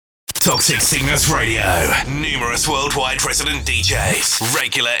Toxic Sickness Radio. Numerous worldwide resident DJs.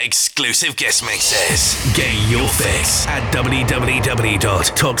 Regular exclusive guest mixes. Get your fix at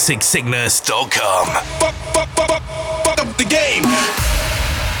www.toxicsickness.com. Fuck up the game.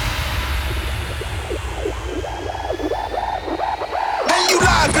 And you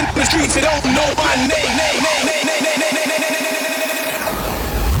live in the streets and don't know my name.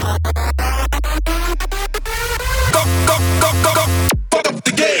 Go. Fuck up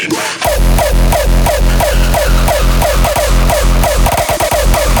the game.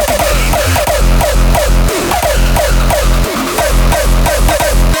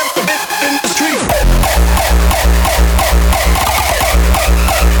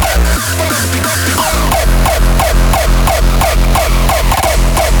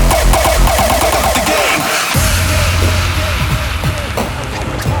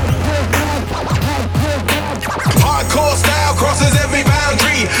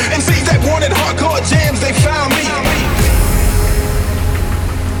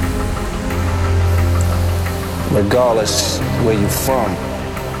 Regardless where you from,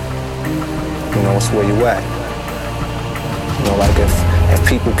 you know, it's where you at. You know, like if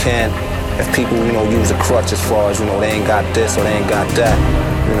people use a crutch as far as, you know, they ain't got this or they ain't got that,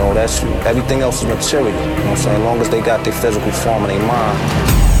 you know, that's, everything else is material, you know what I'm saying? As long as they got their physical form in their mind,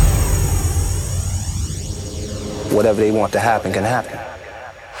 whatever they want to happen can happen.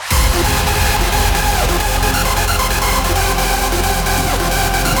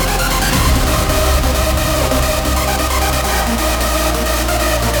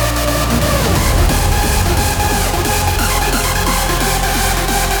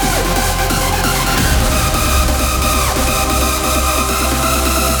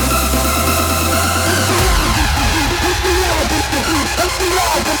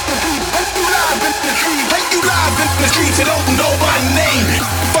 The streets that don't know my name.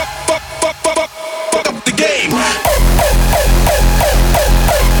 Fuck up the game.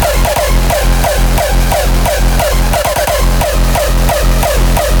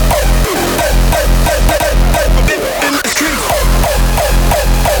 In the streets.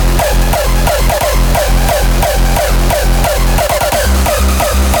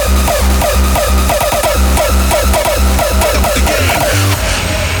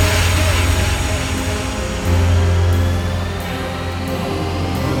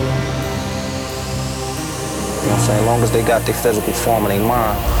 As long as they got their physical form in their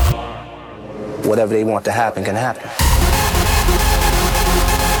mind, whatever they want to happen can happen.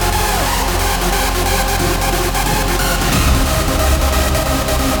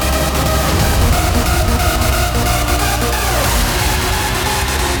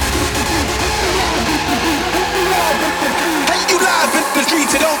 And you live in the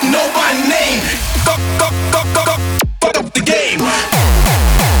streets that don't know my name. Go. Fuck up the game.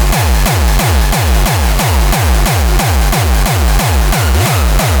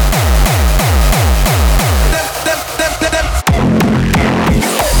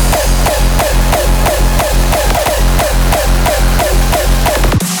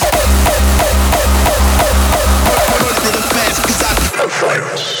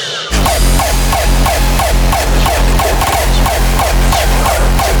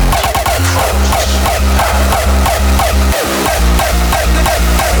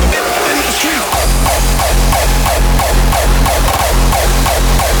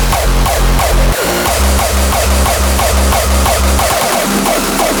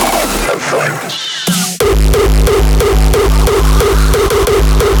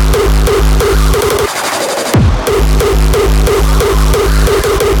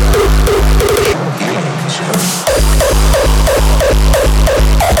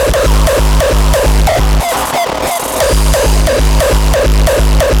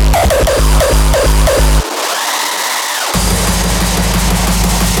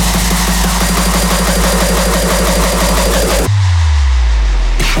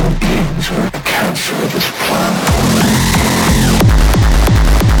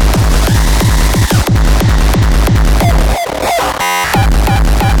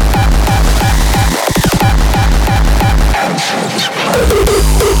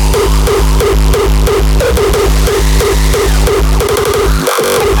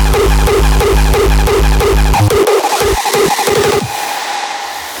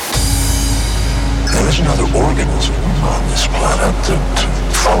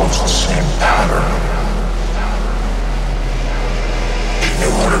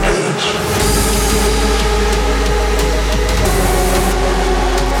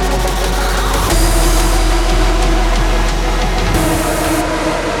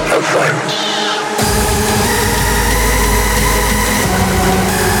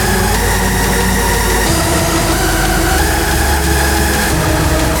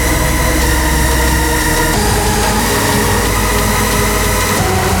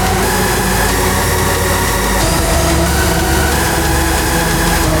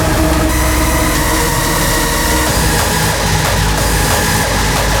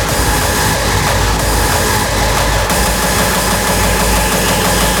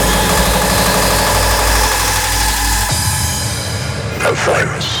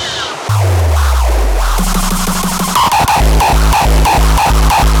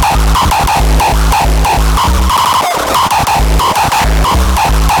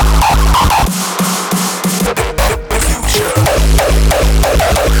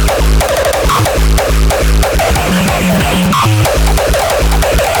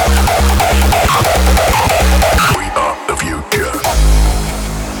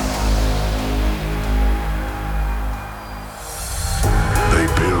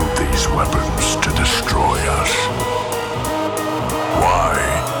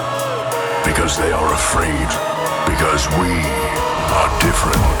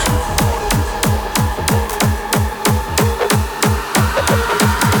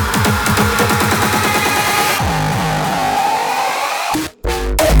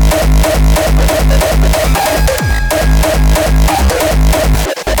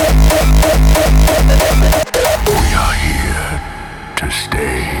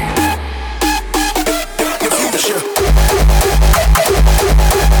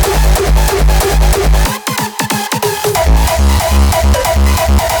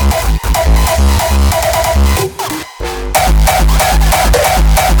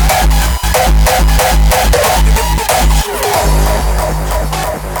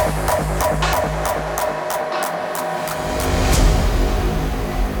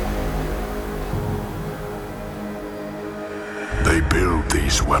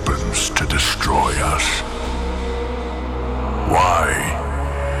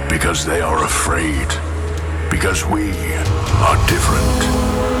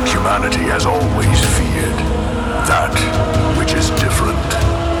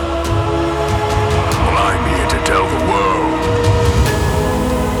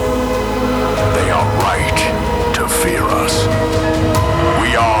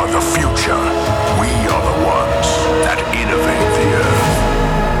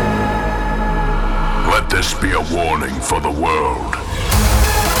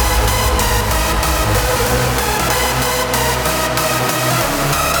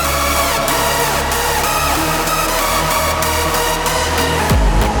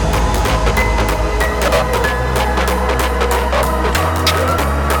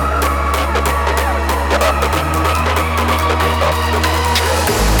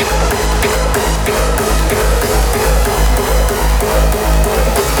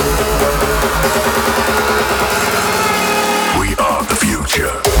 We are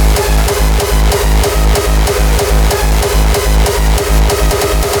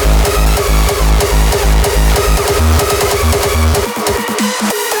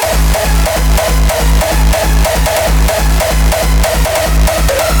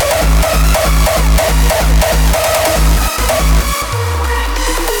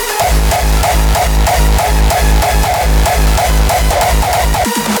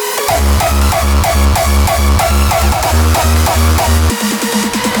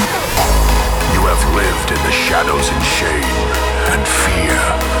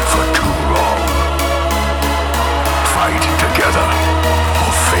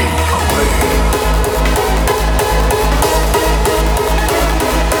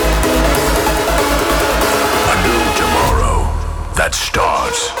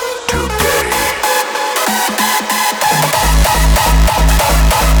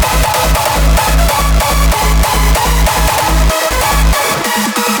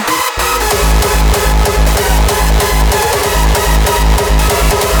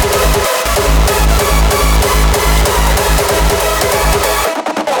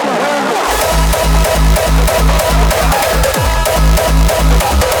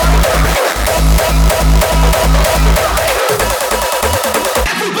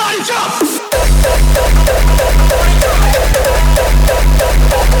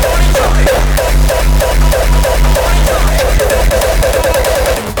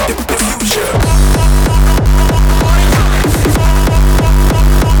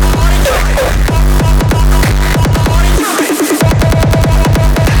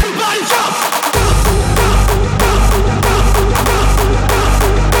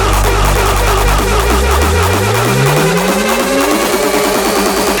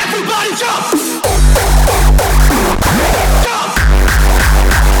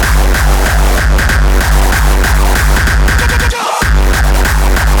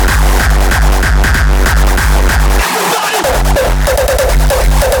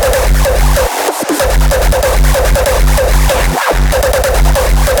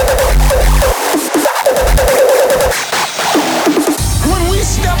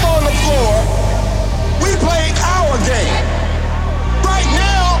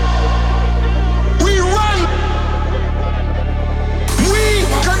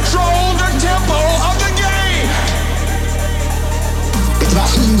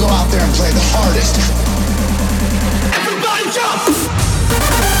there and play the hardest. Everybody jump!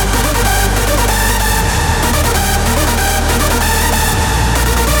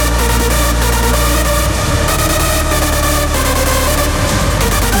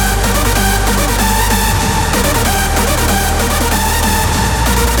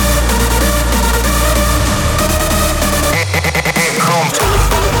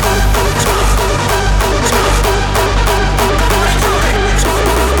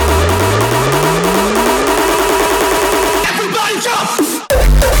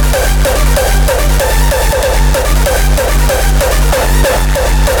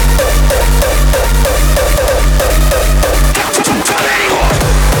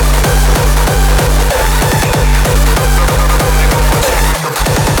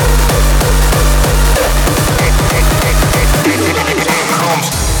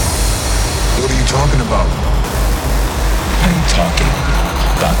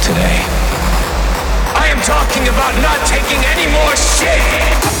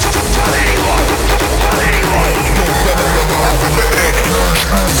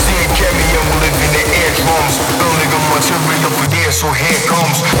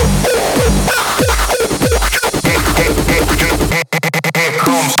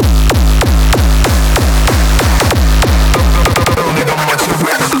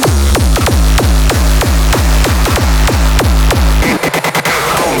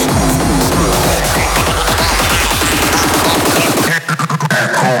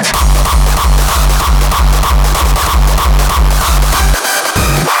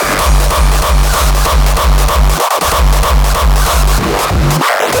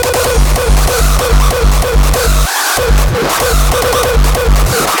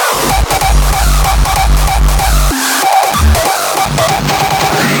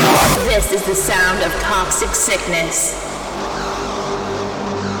 Sickness.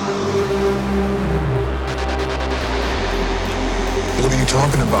 What are you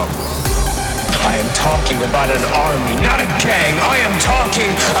talking about? I am talking about an army, not a gang. I am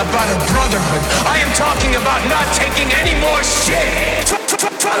talking about a brotherhood. I am talking about not taking any more shit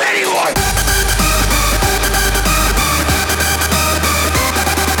from anyone.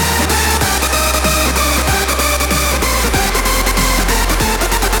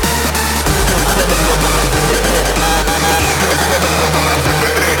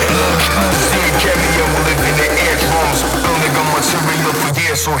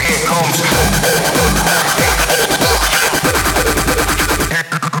 So here comes.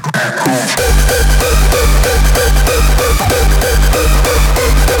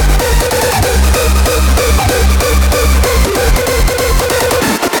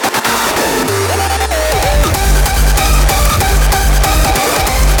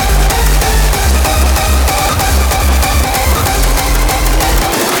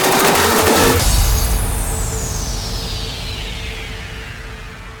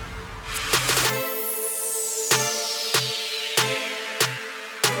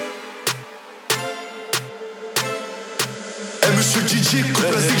 Monsieur DJ, coup de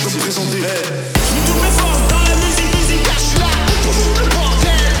plastique, je vais me présenter. Je mets toutes mes forces dans la musique, je suis là pour foutre le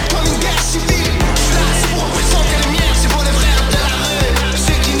bordel, comme une guerre civile. Je suis là, c'est pour représenter les miens, c'est pour les frères de la rue,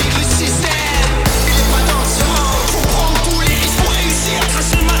 ceux qui niquent le système. Il est pas dans ce monde, faut prendre tous les risques pour réussir.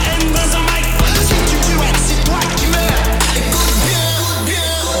 Cracher ma haine dans un mic. Si tu duettes, c'est toi qui meurs. Écoute bien,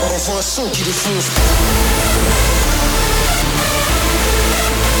 on fait un son qui défonce.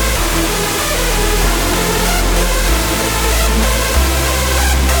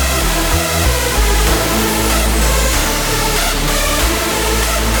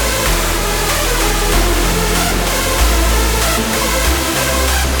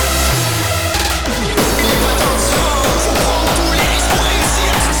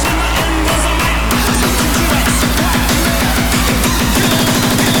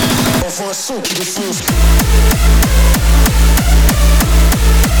 Un son qui défonce.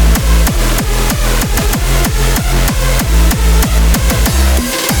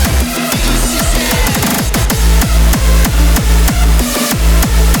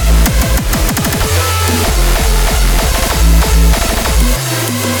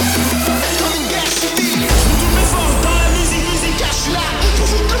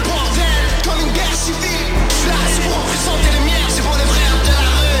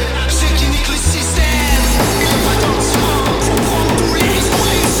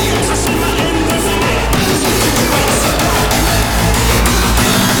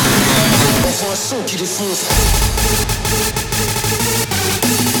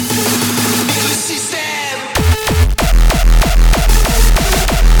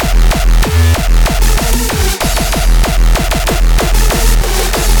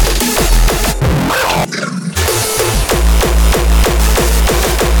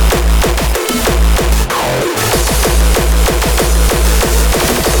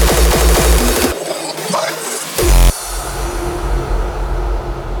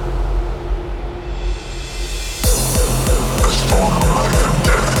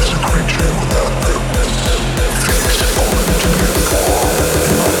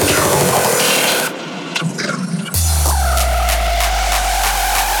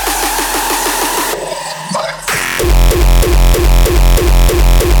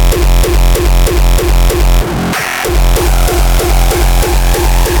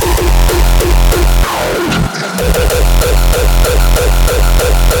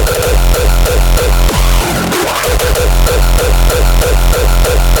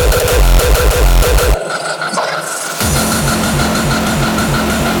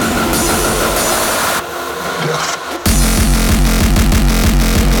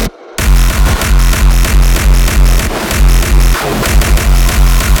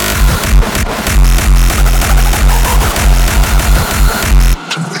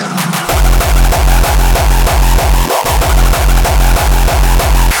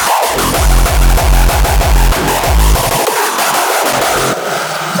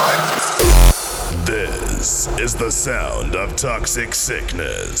 Toxic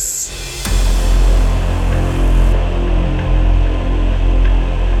Sickness.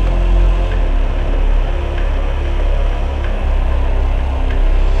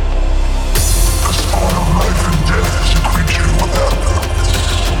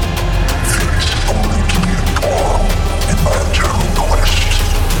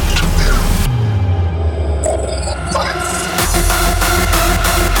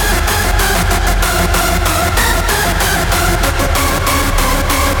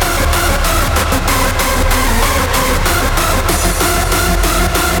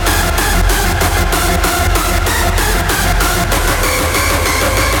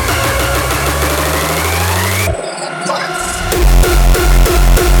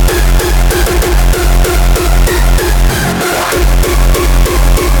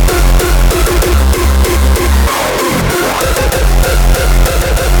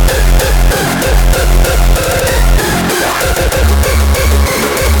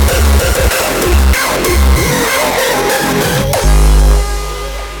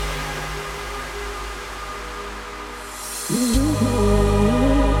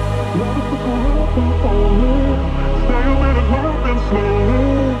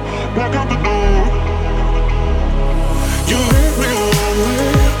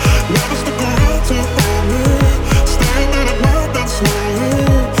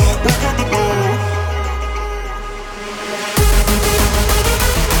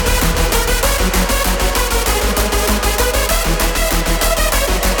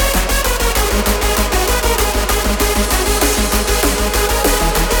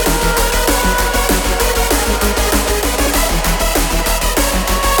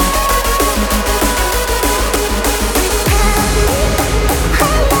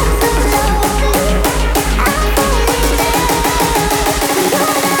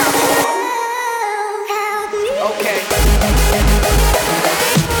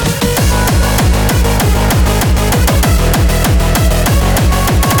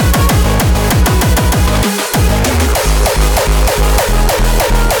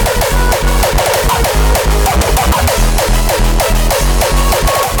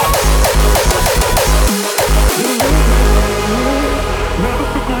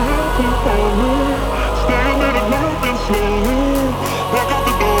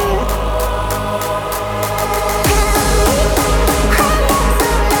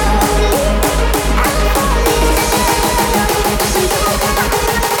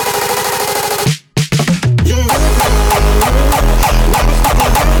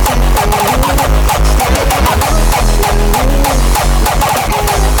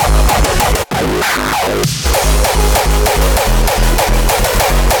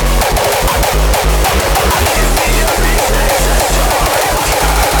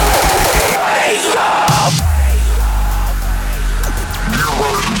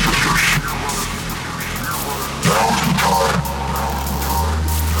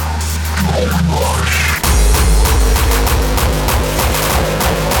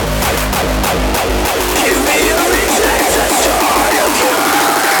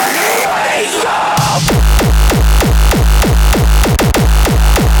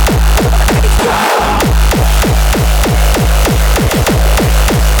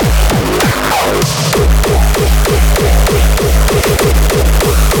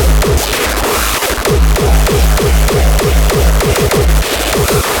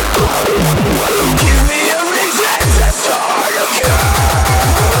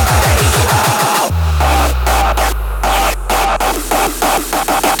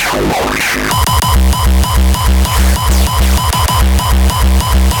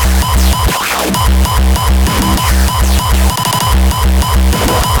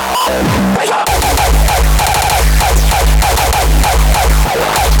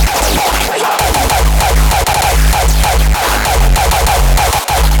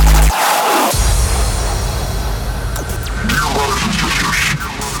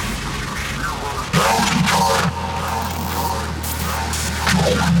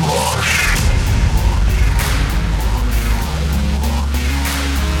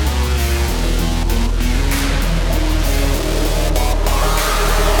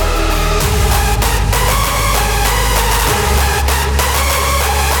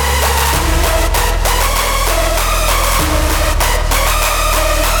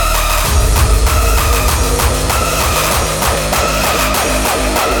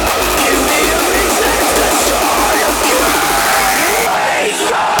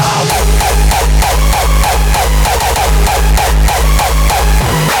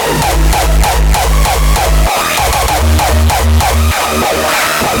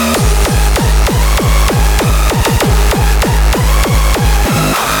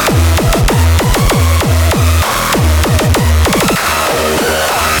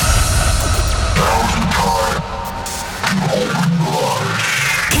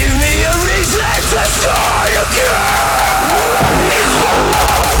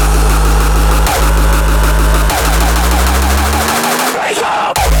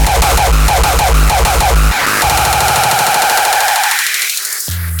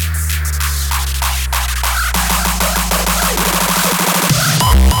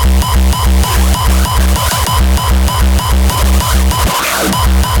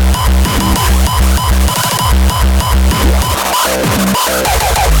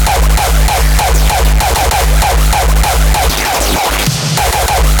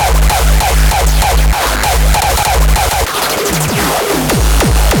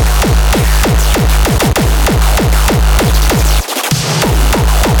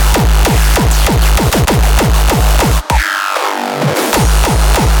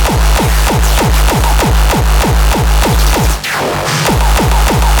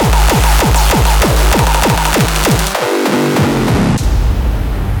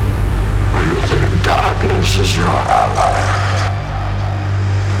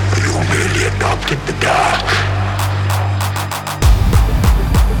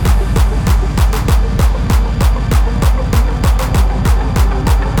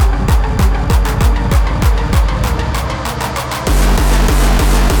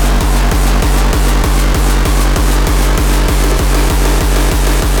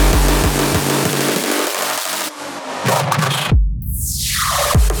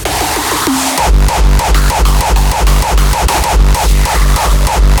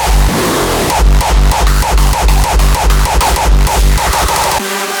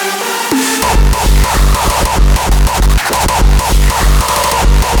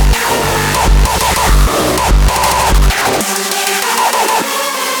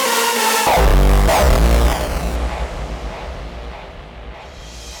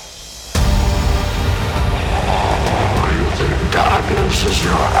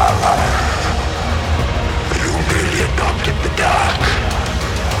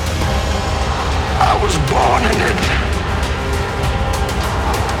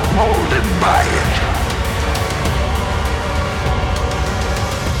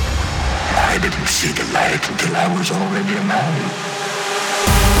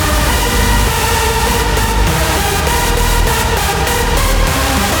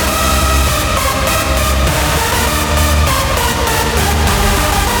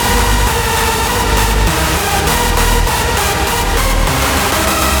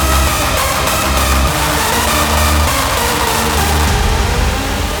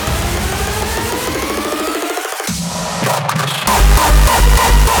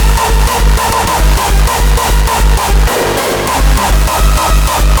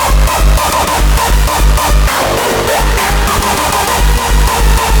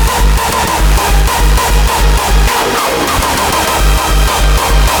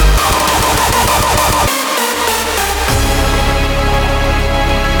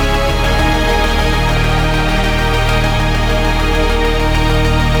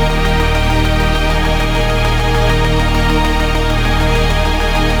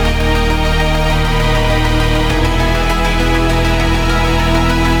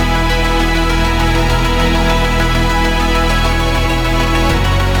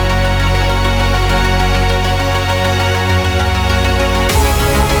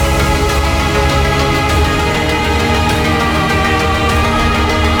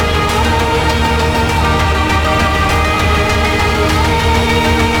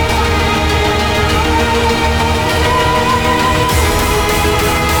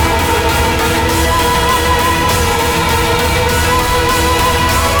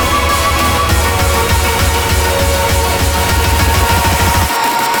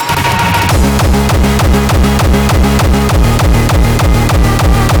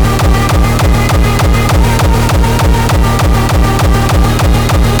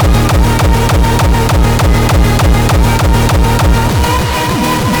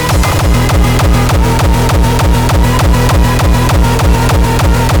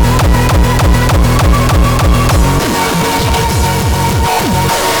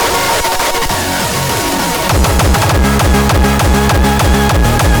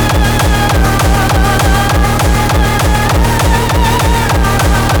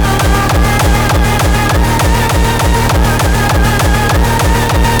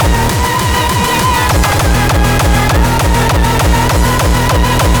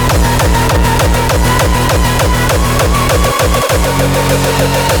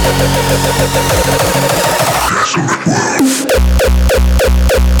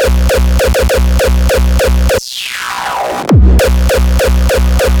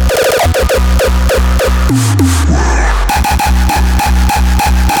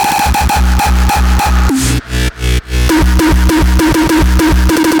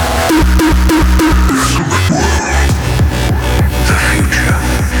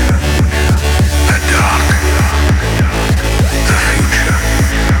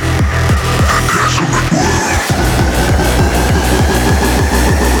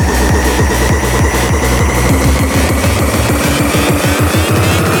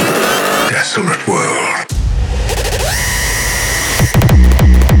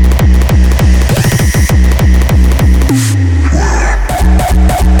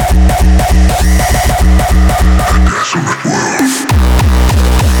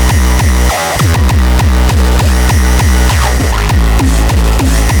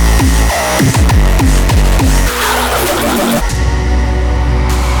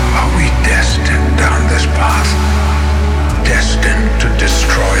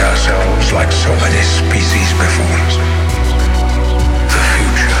 so many species before us. The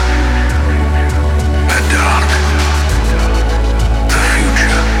future. The dark. The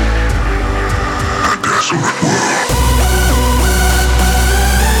future. A desolate world.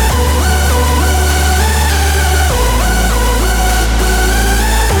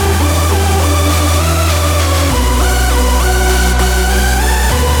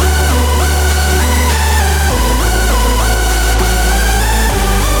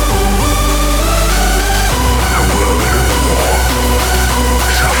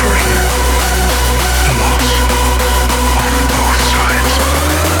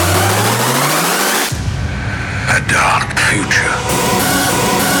 Dark future.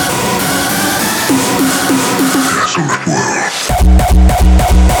 Desolate world.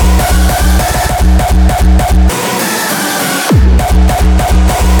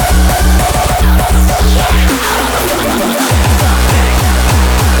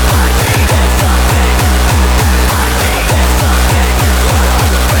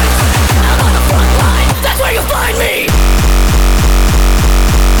 That's where you find me!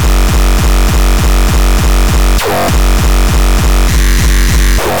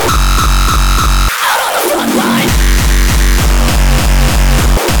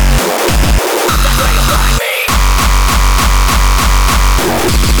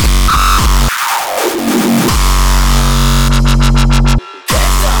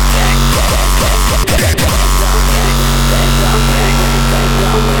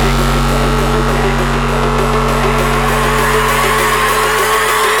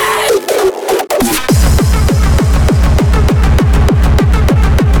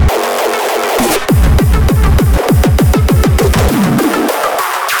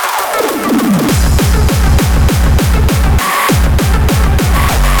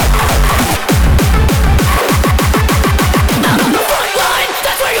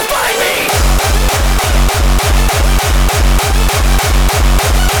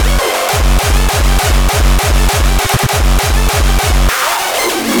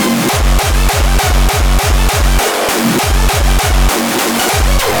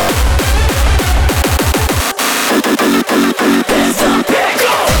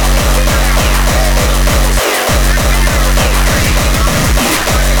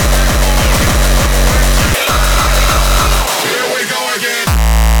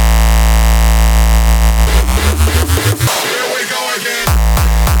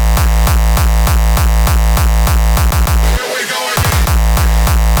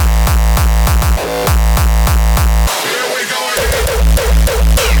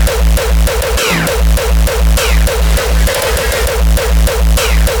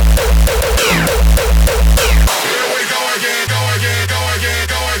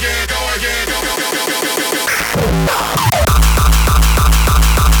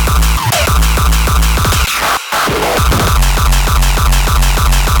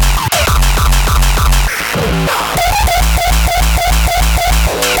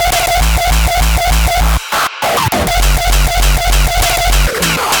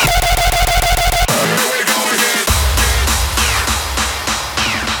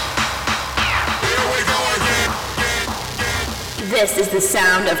 This is the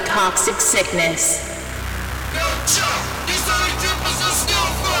sound of toxic sickness.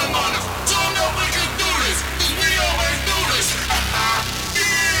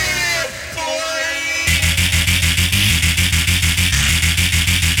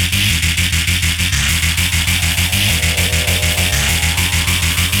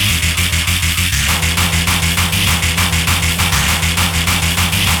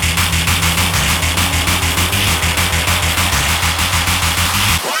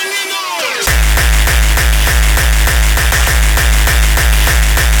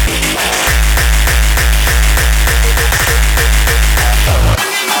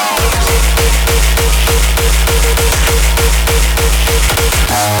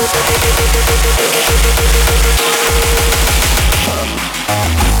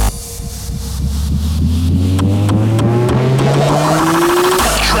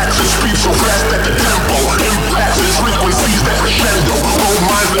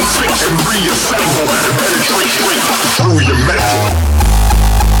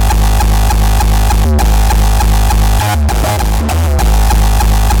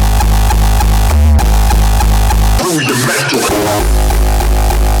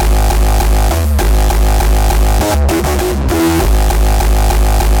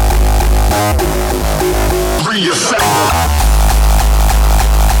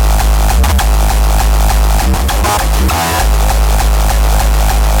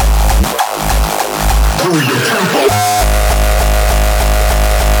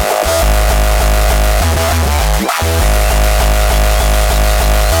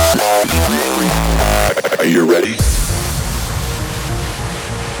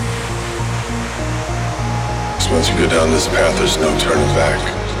 Once you go down this path, there's no turning back.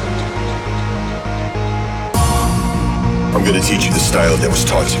 I'm gonna teach you the style that was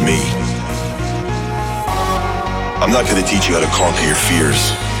taught to me. I'm not gonna teach you how to conquer your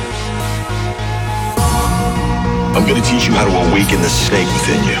fears. I'm gonna teach you how to awaken the snake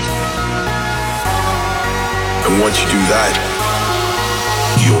within you. And once you do that,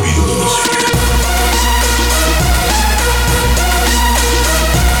 you'll be the lose fear.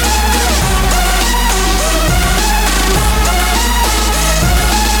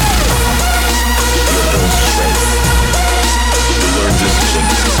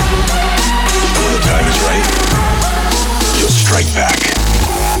 When the time is right, you'll strike back.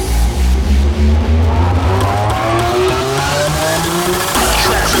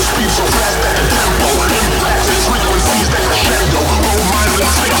 Tracks and speed so fast that the tempo impacts its frequencies that crescendo. Roll my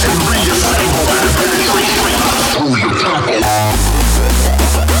mistakes and reassemble. Penetrate through your tempo.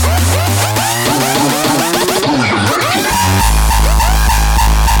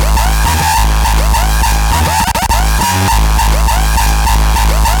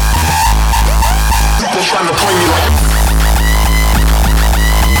 Trying to play me like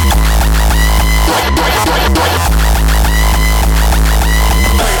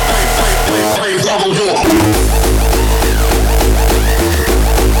play double door.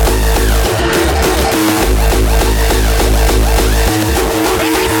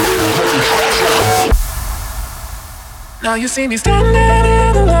 Now you see me standing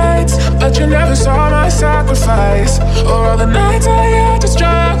in the lights, but you never saw my sacrifice, or all the nights I had to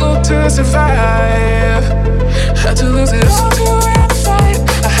struggle to survive. Had to lose it all to win the fight.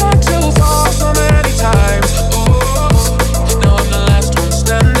 I had to fall so many times. Oh, now I'm the last one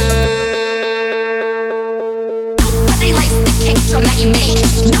standing. Nobody likes the kicks from that you make.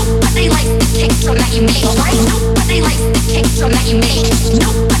 Nobody likes the kicks from that you make. Alright, nobody likes the kicks from that you make.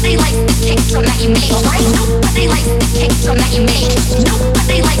 Nobody likes the kicks from that you make. Alright, nobody likes the kicks from that you make.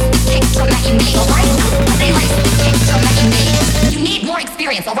 Nobody likes the kicks from that you make. Alright, nobody likes the kicks from that you make. You need more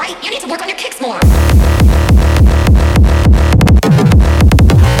experience. Alright, you need to work on your kicks more.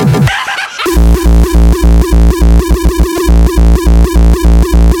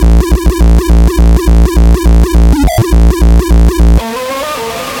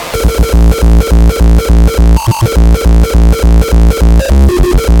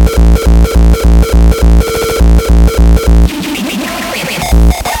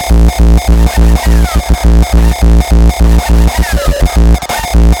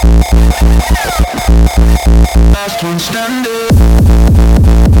 Last one standing.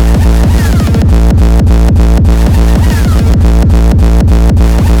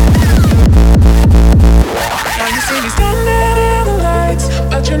 Now you see me standing in the lights,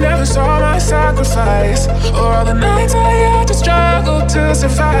 but you never saw my sacrifice, or all the nights I had to struggle to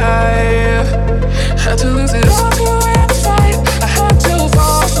survive. Had to lose it all to win the fight. I had to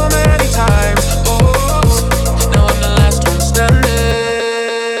fall so many times. Oh, now I'm the last one standing.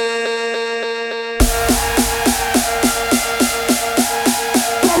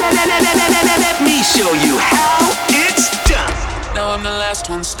 Let me show you how it's done. Now I'm the last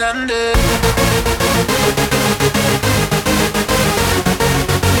one standing.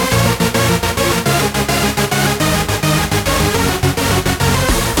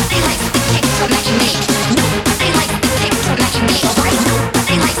 Nobody likes the kicks from that you make. Nobody likes the kicks from that you make. Alright,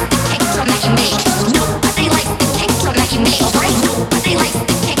 nobody likes the kicks from that you make. Nobody likes the kicks from that you make. Alright, nobody likes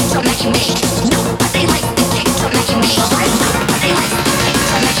the kicks from that you make. Nobody likes the kicks from that you make. Alright, nobody likes the kicks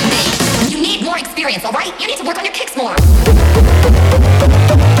from that you make. You need more experience. Alright, you need to work on your kicks more.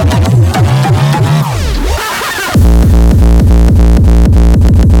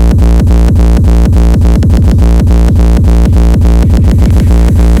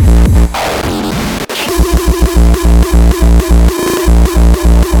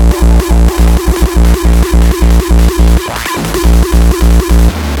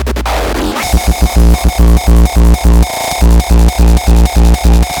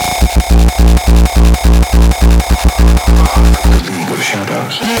 Go to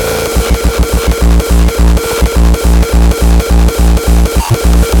shadows.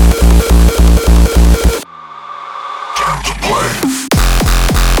 Time to play.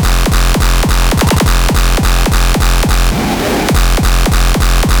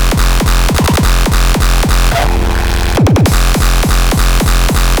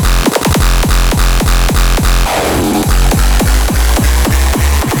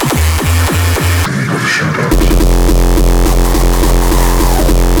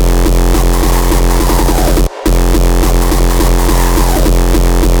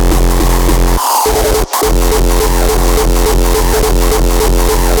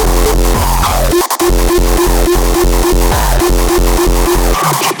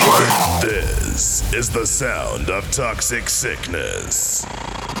 sound of toxic sickness.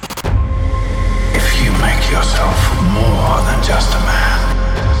 If you make yourself more than just a man,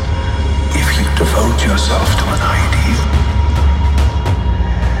 if you devote yourself to an ideal,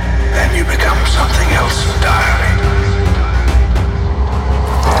 then you become something else entirely.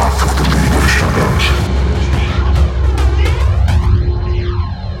 Path of the League of Shadows.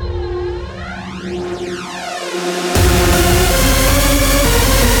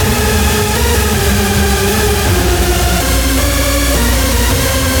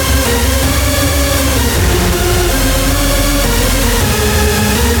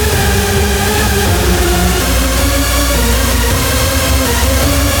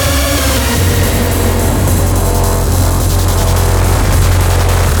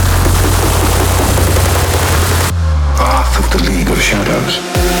 The League of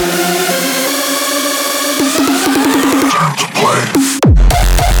Shadows.